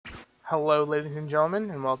Hello ladies and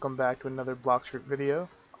gentlemen, and welcome back to another Blox video.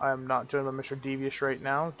 I am not joined by Mr. Devious right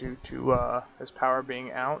now due to his power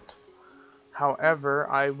being out. However,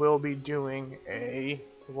 I will be doing a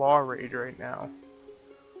law raid right now.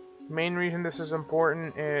 Main reason this is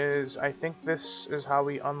important is I think this is how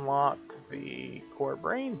we unlock the core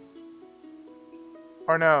brain.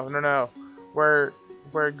 Or no. We're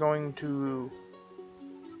going to...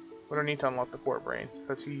 We don't need to unlock the core brain,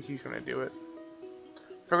 because he's going to do it.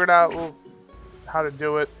 Figured out how to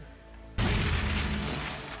do it.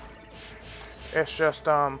 It's just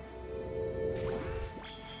yeah.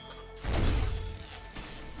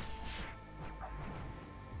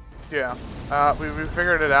 We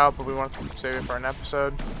figured it out, but we wanted to save it for an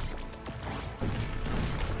episode.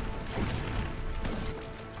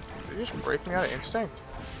 Did you just break me out of instinct?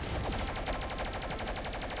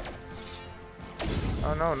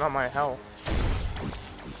 Oh no, not my health.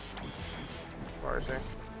 Where is he?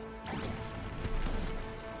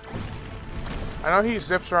 I know he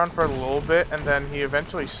zips around for a little bit, and then he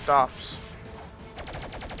eventually stops.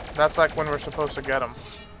 That's like when we're supposed to get him.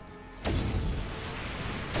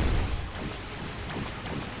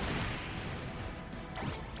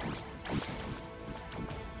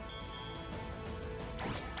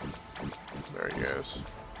 There he goes.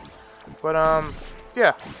 But,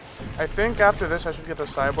 yeah. I think after this I should get the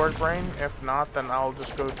cyborg brain. If not, then I'll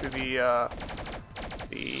just go to the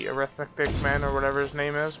arithmetic man, or whatever his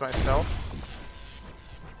name is, myself.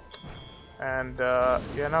 And,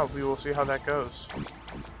 yeah, no, we will see how that goes.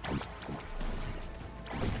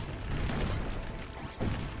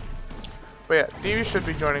 But yeah, Davey should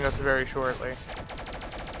be joining us very shortly.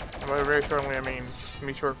 And by very shortly, I mean, it's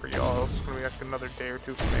gonna be short for y'all. It's gonna be like another day or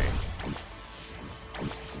two for me.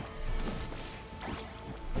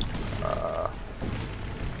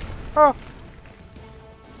 Oh!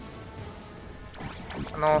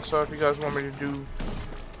 And also, if you guys want me to do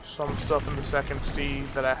some stuff in the second C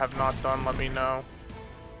that I have not done, let me know.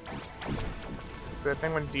 But I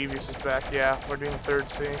think when Devious is back, yeah, we're doing third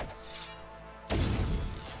C.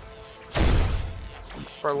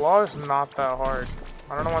 For Law is not that hard.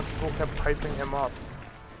 I don't know why people kept piping him up.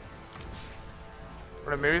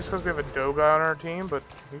 Or maybe it's because we have a Doe guy on our team, but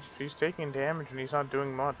he's taking damage and he's not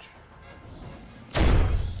doing much.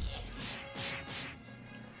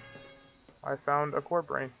 I found a core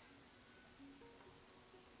brain.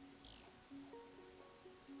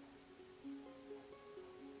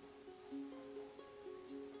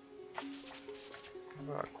 I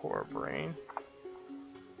got a core brain.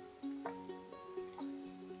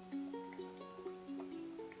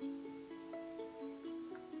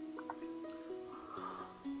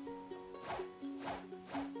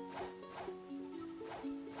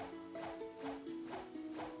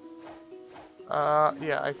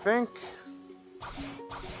 Yeah, I think...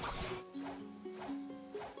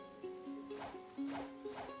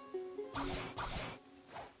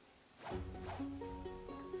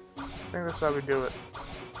 I think that's how we do it.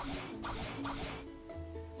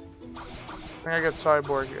 I think I get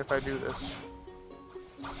Cyborg if I do this.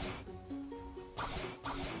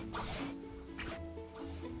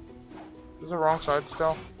 Is this the wrong side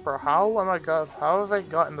still? Bro, how have I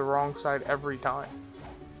gotten the wrong side every time?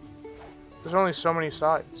 There's only so many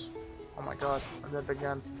sides. Oh my god, I did it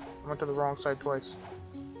again. I went to the wrong side twice.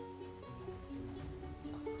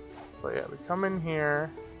 But yeah, we come in here.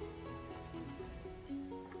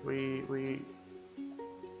 We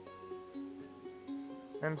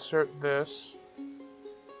insert this.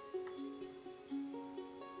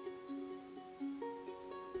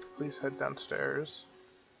 Please head downstairs.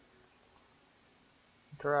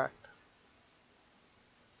 Interact.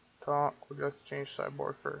 Talk. We got to change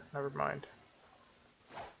Cyborg for. Never mind.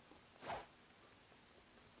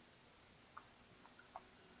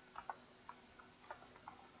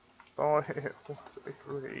 Oh,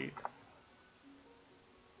 read.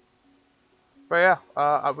 But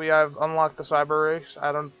yeah, we have unlocked the cyber race.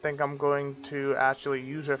 I don't think I'm going to actually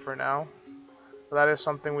use it for now. But that is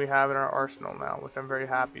something we have in our arsenal now, which I'm very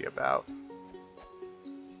happy about.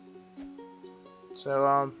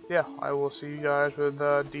 So, yeah, I will see you guys with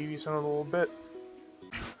Devious in a little bit.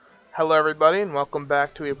 Hello everybody, and welcome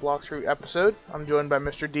back to a Blox episode. I'm joined by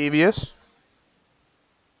Mr. Devious.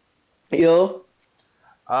 Yo.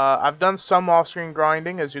 I've done some off-screen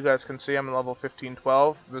grinding. As you guys can see, I'm at level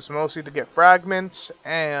 15-12. It was mostly to get fragments,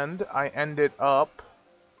 and I ended up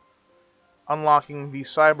unlocking the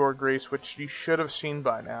cyborg race, which you should have seen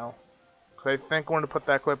by now. I think I want to put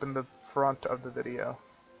that clip in the front of the video.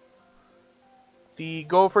 The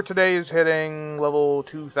goal for today is hitting level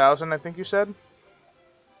 2000, I think you said?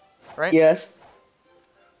 Right? Yes.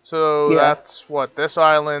 So Yeah. that's what, this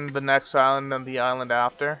island, the next island, and the island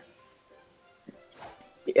after?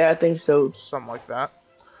 Yeah, I think so. Something like that.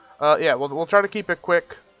 Yeah, we'll try to keep it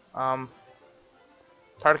quick. Um,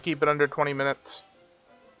 Try to keep it under 20 minutes.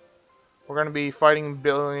 We're going to be fighting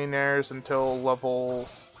billionaires until level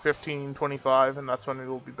 1525, and that's when we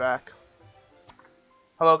will be back.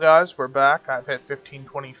 Hello guys, we're back. I've hit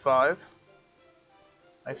 1525.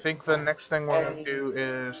 I think the next thing we're going to And do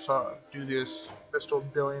is do this Pistol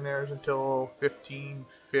Billionaires until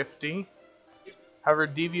 1550. However,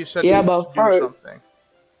 Devious said he yeah, wants but to do first, something.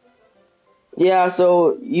 yeah.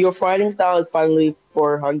 So your fighting style is finally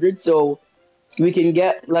 400. So we can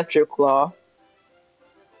get Lecture Claw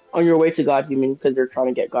on your way to God Human because they're trying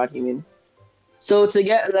to get God Human. So to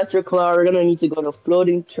get Electric Claw, we're gonna need to go to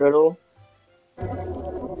Floating Turtle,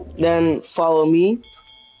 then follow me.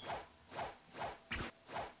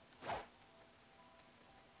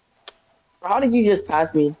 How did you just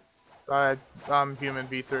pass me? I'm human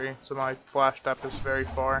V3, so my flash step is very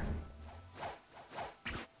far.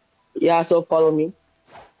 Yeah, so follow me.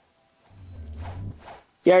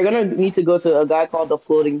 Yeah, you're gonna need to go to a guy called the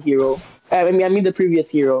Floating Hero. I mean the previous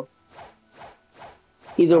hero.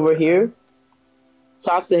 He's over Okay. here.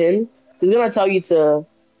 Talk to him. He's gonna tell you to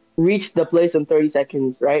reach the place in 30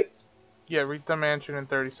 seconds, right? Yeah, reach the mansion in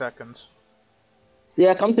 30 seconds. So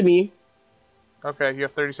yeah, come to me. Okay, you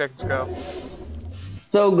have 30 seconds, go.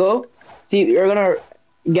 So go. See, you're gonna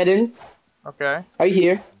get in. Okay. Are you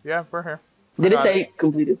here? Yeah, we're here. I Did it got it. say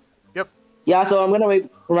completed? Yep. Yeah, so I'm gonna wait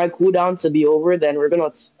for my cooldown to be over, then we're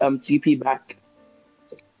gonna TP back.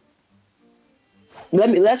 Let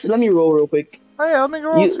me roll real quick. Oh yeah, let me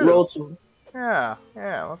roll You too. roll two. Yeah,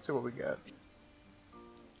 let's see what we get.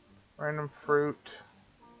 Random fruit.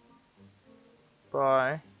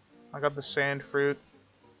 Buy. I got the sand fruit.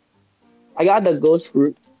 I got the ghost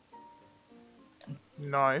fruit.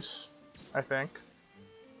 Nice. I think.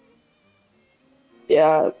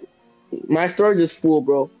 Yeah, my storage is full,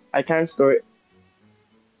 bro. I can't store it.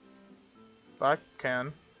 I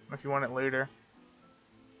can, if you want it later.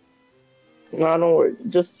 No, don't worry.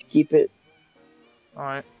 Just keep it.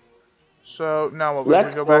 Alright. So, now what? We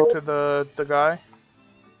Let's go back go. to the guy?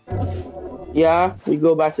 Yeah, we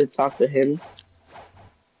go back to talk to him.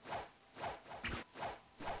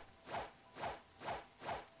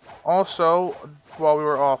 Also, while we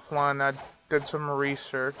were offline, I did some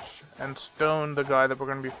research, and Stone, the guy that we're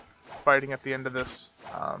going to be fighting at the end of this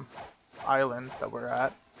island that we're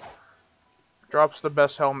at, drops the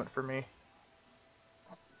best helmet for me.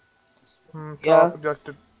 Yeah, Top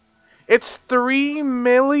objective. It's 3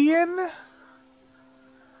 million?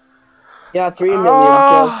 yeah, 3 million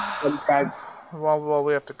plus Uh, frags. well,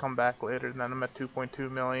 we have to come back later, and then I'm at 2.2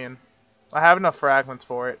 million. I have enough fragments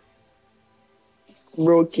for it.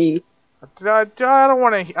 Broki. I don't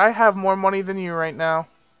want to. I have more money than you right now.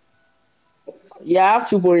 Yeah, I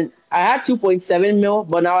had 2.7 mil,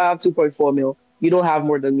 but now I have 2.4 mil. You don't have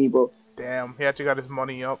more than me, bro. Damn, he actually got his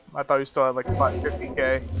money up. I thought he still had like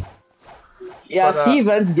 50K. Yeah, But C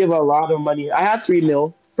events give a lot of money. I had 3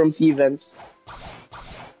 mil from C events.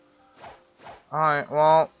 alright,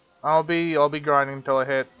 well, I'll be grinding until I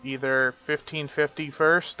hit either 1550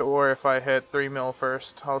 first, or if I hit 3 mil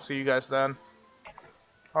first. I'll see you guys then.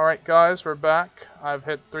 Alright guys, we're back. I've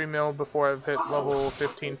hit 3 mil before I've hit level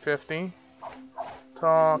 1550.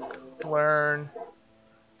 Talk, learn.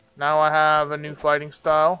 Now I have a new fighting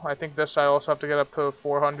style. I think this I also have to get up to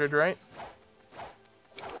 400, right?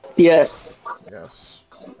 Yes. Yes.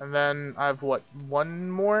 And then I have, what, one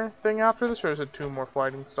more thing after this, or is it two more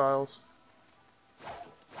fighting styles?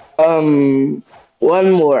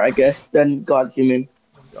 One more, I guess, then God Human.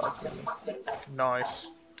 God, nice.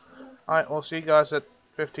 Alright, we'll see you guys at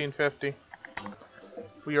 1550.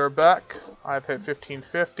 We are back. I've hit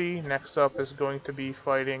 1550. Next up is going to be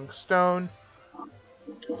fighting Stone.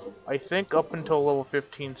 I think up until level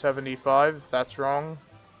 1575. If that's wrong,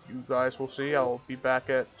 you guys will see. I'll be back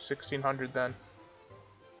at 1600 then.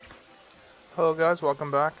 Hello guys,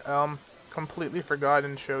 welcome back. Completely forgot I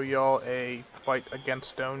didn't show y'all a fight against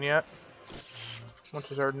Stone yet,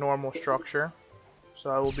 which is our normal structure. So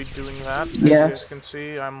I will be doing that. As you guys Yes. can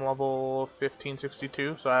see, I'm level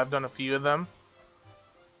 1562, so I have done a few of them.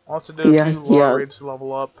 Also did a Yeah, few law yeah. raids to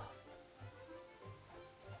level up.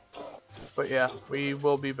 But yeah, we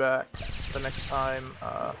will be back the next time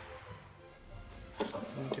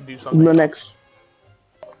we need to do something The next.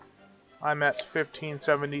 else. I'm at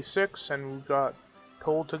 1576, and we got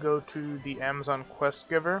told to go to the Amazon Quest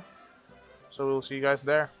Giver. So we'll see you guys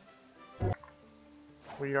there.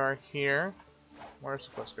 We are here. Where's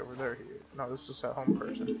the quest giver? There he is. No, this is that home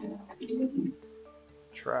person.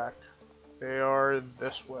 Track. They are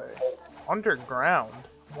this way. Underground?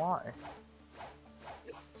 Why?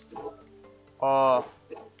 How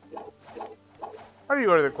do you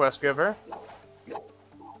go to the quest giver? Do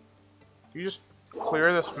you just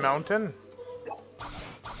clear this mountain?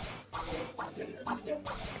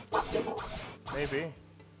 Maybe.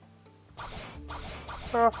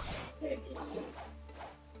 What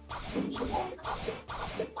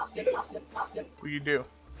do you do?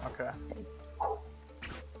 Okay.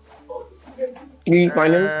 You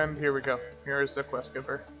find him? And here we go. Here is the quest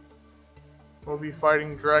giver. We'll be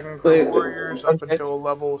fighting Dragon Crew Warriors up until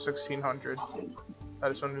level 1600.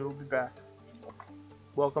 That is when we will be back.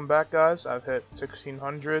 Welcome back, guys. I've hit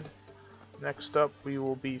 1600. Next up, we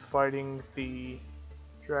will be fighting the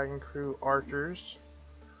Dragon Crew Archers,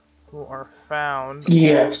 who are found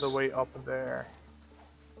all the way up there.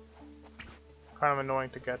 Kind of annoying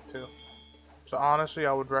to get to. So honestly,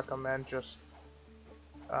 I would recommend just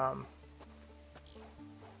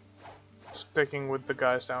sticking with the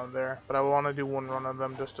guys down there. But I want to do one run of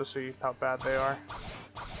them just to see how bad they are.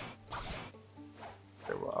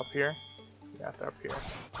 They're up here? Yeah, they're up here.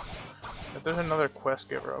 If there's another quest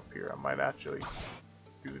giver up here, I might actually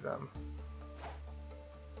do them.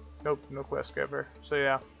 Nope, no quest giver. So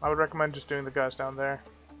yeah, I would recommend just doing the guys down there.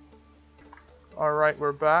 Alright,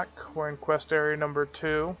 we're back. We're in quest area number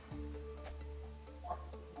 2.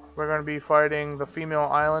 We're going to be fighting the female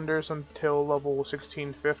islanders until level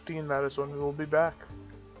 1650, and that is when we will be back.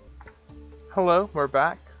 Hello, we're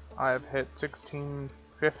back. I have hit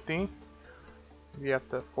 1650. We have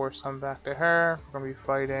to force them back to her. We're going to be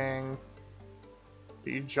fighting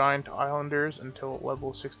the giant islanders until level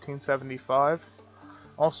 1675.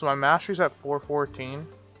 Also, my mastery's at 414.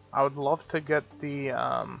 I would love to get the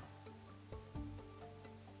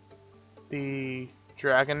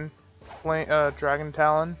dragon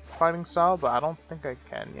talon fighting style, but I don't think I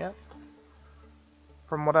can yet.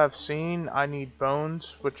 From what I've seen, I need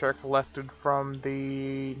bones, which are collected from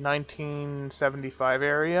the 1975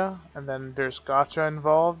 area, and then there's gacha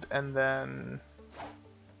involved, and then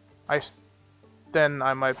I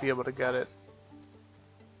might be able to get it.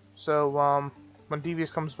 So when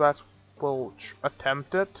Devious comes back, we'll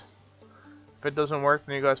attempt it. If it doesn't work,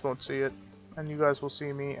 then you guys won't see it, and you guys will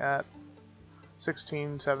see me at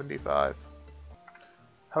 1675.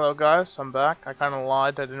 Hello guys, I'm back. I kinda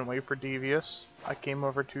lied, I didn't wait for Devious. I came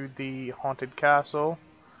over to the haunted castle,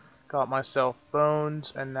 got myself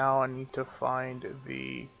bones, and now I need to find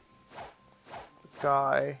the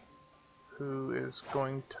guy who is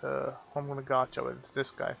going to... I'm gonna gacha with. It's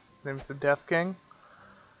this guy. His name is the Death King.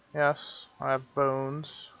 Yes, I have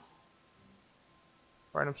bones.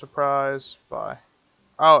 Random surprise. Bye.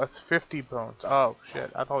 Oh, it's 50 bones. Oh,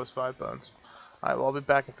 shit. I thought it was 5 bones. Alright, well, I'll be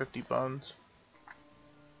back at 50 bones.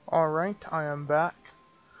 Alright, I am back.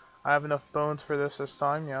 I have enough bones for this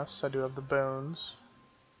time. Yes, I do have the bones.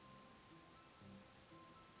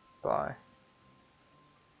 Bye.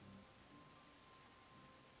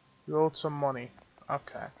 You owed some money.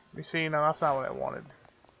 Okay. You see, no, that's not what I wanted.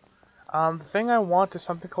 The thing I want is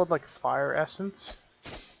something called, like, fire essence.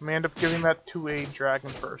 I may end up giving that to a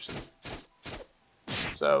dragon person.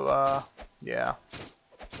 So, yeah.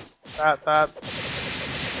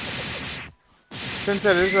 Since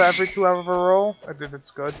it is every 2 hour roll,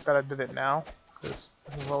 it's good that I did it now, because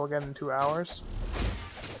I can roll again in 2 hours.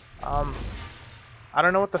 I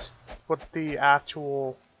don't know what the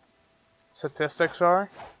actual statistics are,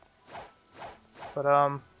 but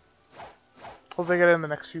hopefully I get it in the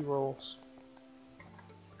next few rolls.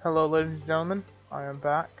 Hello, ladies and gentlemen, I am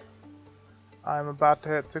back. I'm about to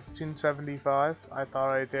hit 1675. I thought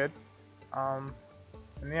I did. And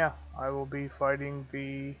yeah, I will be fighting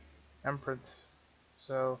the Empress.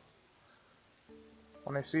 So,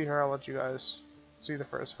 when I see her, I'll let you guys see the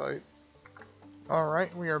first fight.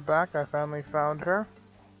 Alright, we are back. I finally found her.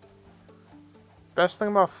 Best thing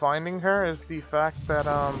about finding her is the fact that,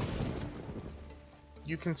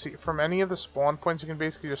 you can see, from any of the spawn points, you can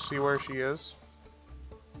basically just see where she is.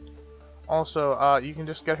 Also, you can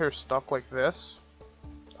just get her stuck like this.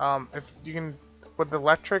 If you can, with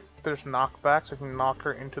electric, there's knockback, so you can knock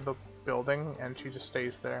her into the building, and she just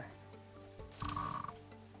stays there.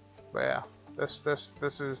 But yeah, this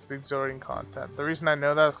is the exhilarating content. The reason I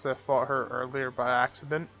know that is because I fought her earlier by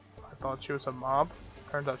accident. I thought she was a mob.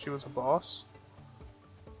 Turns out she was a boss.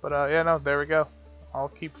 But yeah, no, there we go. I'll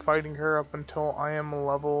keep fighting her up until I am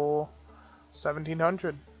level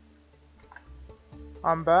 1700.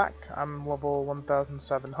 I'm back. I'm level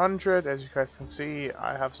 1700. As you guys can see,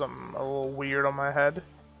 I have something a little weird on my head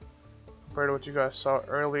compared to what you guys saw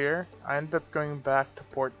earlier. I ended up going back to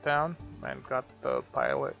Port Town and got the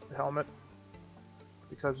pilot helmet.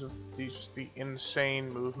 because of just the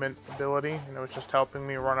insane movement ability, and it was just helping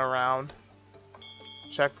me run around.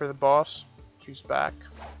 Check for the boss. She's back.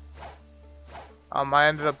 I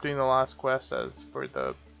ended up doing the last quest as for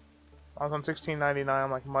the. I was on 16.99.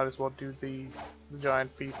 I'm like, might as well do the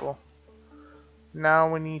giant people.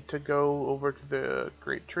 Now we need to go over to the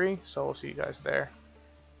Great Tree, so we'll see you guys there.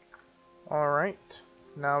 Alright,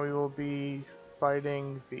 now we will be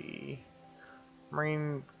fighting the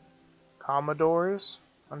Marine Commodores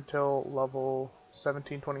until level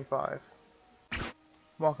 1725.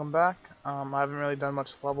 Welcome back. I haven't really done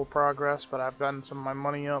much level progress, but I've gotten some of my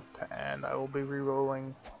money up, and I will be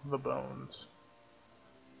re-rolling the bones.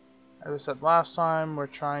 As I said last time, we're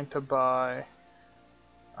trying to buy...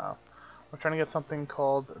 we're trying to get something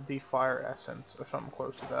called the Fire Essence, or something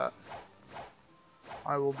close to that.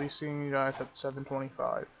 I will be seeing you guys at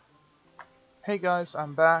 7:25. Hey guys,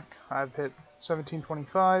 I'm back. I've hit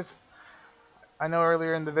 1725. I know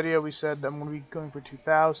earlier in the video we said I'm going to be going for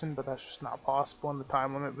 2,000, but that's just not possible in the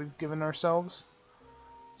time limit we've given ourselves.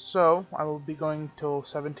 So, I will be going till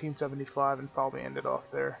 1775 and probably end it off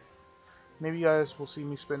there. Maybe you guys will see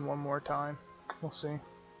me spin one more time. We'll see.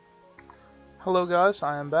 Hello guys,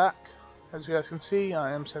 I am back. As you guys can see, I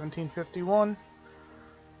am 1751.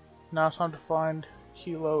 Now it's time to find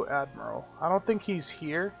Kilo Admiral. I don't think he's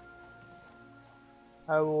here.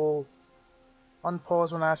 I will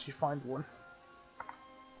unpause when I actually find one.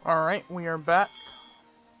 Alright, we are back.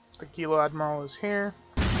 The Kilo Admiral is here.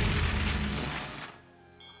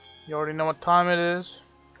 You already know what time it is.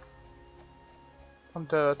 Time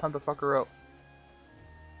to fuck her up.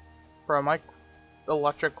 Bro, my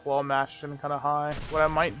electric claw match is kinda high. What I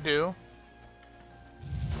might do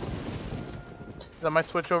is I might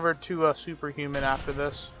switch over to Superhuman after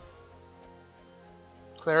this.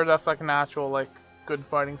 Cause I heard that's like an actual like good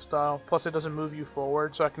fighting style. Plus it doesn't move you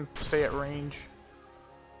forward, so I can stay at range.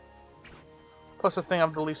 Plus the thing I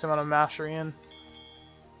have the least amount of mastery in.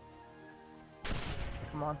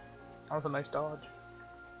 Come on. That was a nice dodge.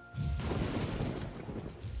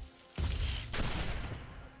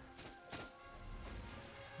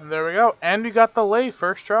 And there we go. And we got the lay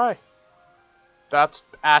first try. That's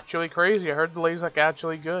actually crazy. I heard the lay's like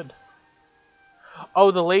actually good. Oh,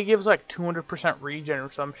 the lay gives like 200% regen or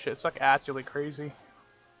some shit. It's like actually crazy.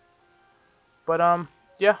 But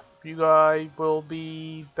yeah. You guys will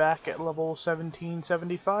be back at level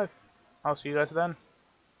 1775. I'll see you guys then.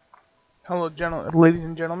 Hello, ladies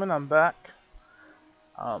and gentlemen, I'm back.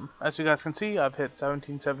 As you guys can see, I've hit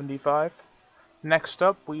 1775. Next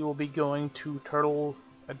up, we will be going to Turtle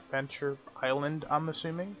Adventure Island, I'm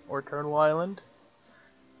assuming, or Turtle Island.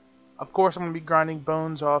 Of course, I'm going to be grinding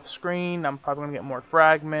bones off screen. I'm probably going to get more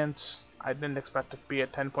fragments. I didn't expect it to be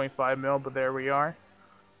at 10.5 mil, but there we are.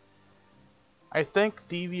 I think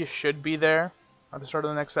Devious should be there at the start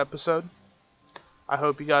of the next episode. I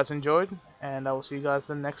hope you guys enjoyed, and I will see you guys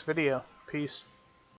in the next video. Peace.